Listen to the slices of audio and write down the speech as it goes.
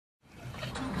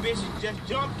bitches just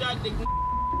jumped out the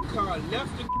car,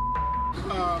 left the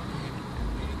car,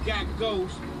 got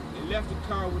ghost, and left the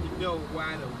car with the door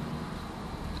wide open.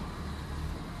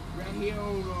 Right here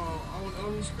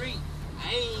on the street.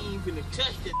 I ain't even finna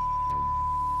touch that.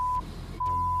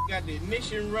 Got the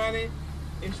ignition running.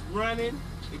 It's running.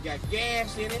 It got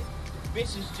gas in it.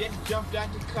 Bitches just jumped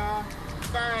out the car.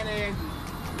 Fine asses.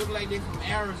 Look like they from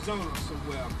Arizona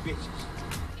somewhere, bitches.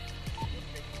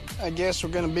 I guess we're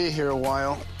gonna be here a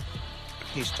while.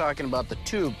 He's talking about the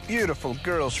two beautiful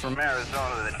girls from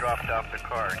Arizona that dropped off the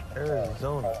car.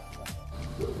 Arizona.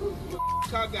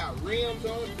 Car got rims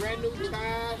on it, brand new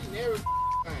tires, and everything.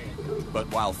 But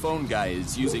while Phone Guy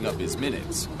is using up his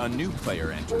minutes, a new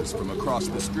player enters from across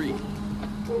the street.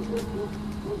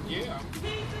 Yeah.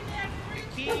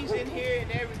 Keys in here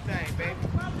and everything, baby.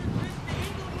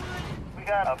 We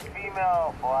got a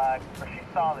female black. She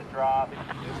saw the drop.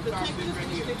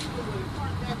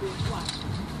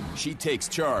 She takes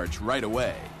charge right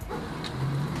away.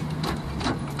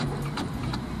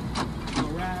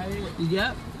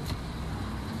 Yep.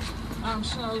 I'm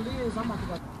sure it is. I'm about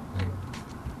to go.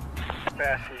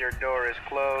 Passenger door is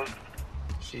closed.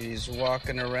 She's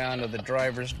walking around to the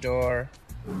driver's door.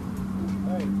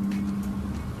 Hey.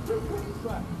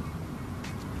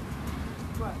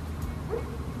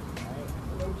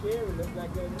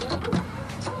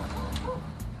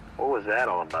 What was that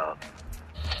all about?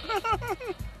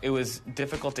 It was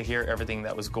difficult to hear everything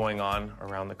that was going on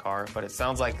around the car, but it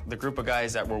sounds like the group of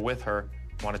guys that were with her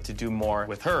wanted to do more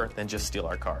with her than just steal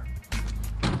our car.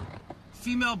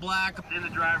 Female black In the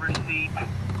driver's seat.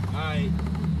 All right.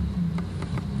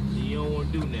 You don't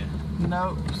want to do that.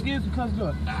 No, excuse me, cuz do it.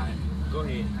 All right. Go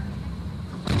ahead.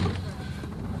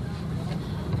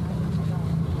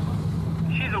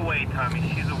 She's away, Tommy.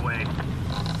 She's away.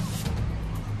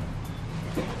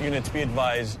 Units, be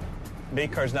advised.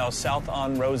 Bait car's now south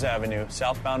on Rose Avenue,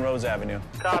 southbound Rose Avenue.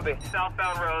 Copy.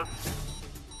 Southbound Rose.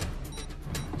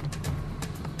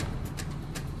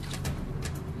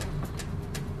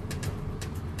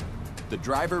 The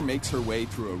driver makes her way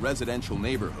through a residential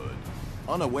neighborhood,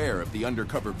 unaware of the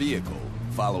undercover vehicle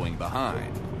following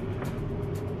behind.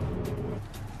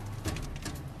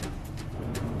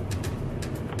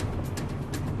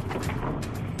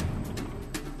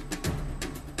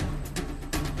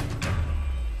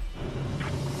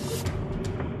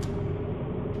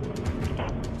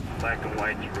 Black and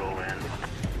whites roll in.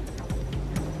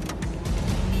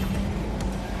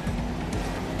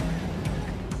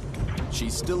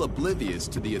 She's still oblivious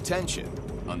to the attention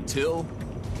until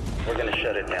We're gonna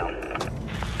shut it down.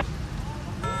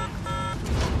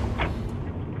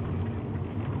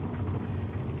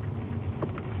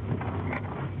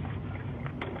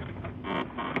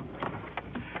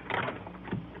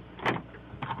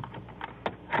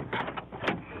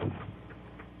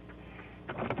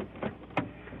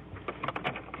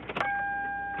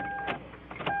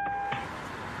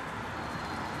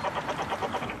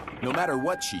 no matter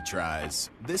what she tries,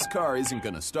 this car isn't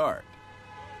gonna start.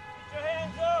 Put your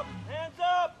hands up! Hands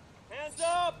up! Hands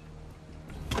up!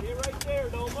 Stay right there,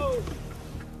 don't move.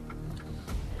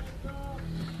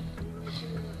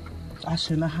 I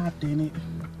shouldn't have hopped in it.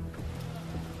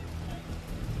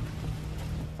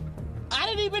 I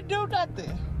didn't even do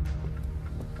nothing.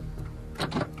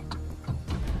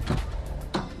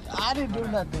 I didn't do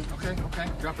nothing. Okay.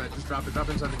 Drop that. Just drop it. Drop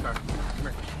it inside the car. Come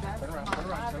here. Turn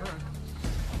around.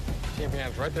 Keep your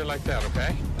hands right there like that,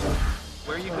 okay?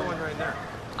 Where are you going right now?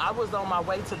 I was on my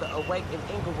way to the Awake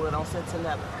in Inglewood on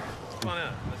Centinela. Come on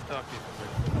out. Let's talk to you for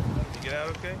a minute. You get out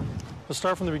okay? Let's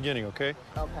start from the beginning, okay?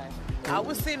 Okay. I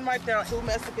was sitting right there. Two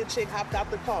Mexican chicks hopped out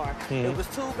the car. It was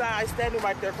two guys standing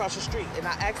right there across the street. And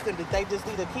I asked them, did they just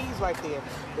leave the keys right there?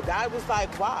 The guy was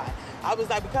like, why? I was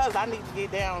like, because I need to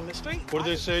get down the street. What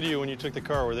did they say to you when you took the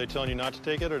car? Were they telling you not to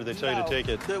take it, or did they tell you to take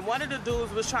it? One of the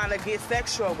dudes was trying to get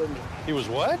sexual with me. He was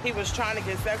what? He was trying to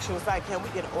get sexual. It's like, can we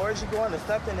get an orgy going or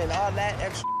something and all that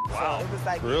extra? Wow. So it was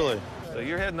like, Really? yeah. So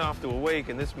you're heading off to Awake,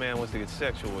 and this man wants to get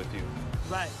sexual with you.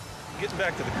 Right. Get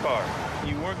back to the car.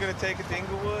 You weren't going to take it to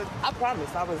Inglewood? I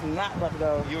promise I was not about to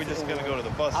go. You were just going to go to the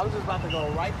bus? I was just about to go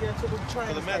right there to the train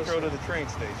To the metro station. to the train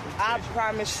station. I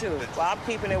promise you. Well, I'm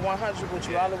keeping it 100 with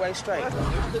you all the way straight.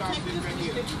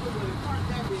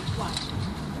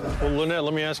 Well, Lynette,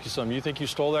 let me ask you something. You think you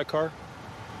stole that car?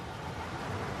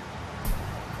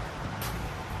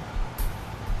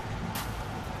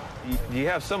 Do you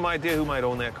have some idea who might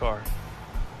own that car?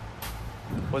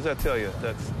 What does that tell you?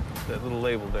 That's that little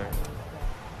label there.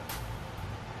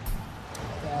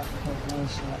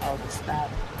 Oh, the stop.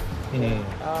 Mm.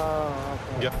 Oh,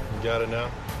 okay. You got it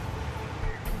now?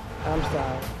 I'm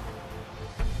sorry.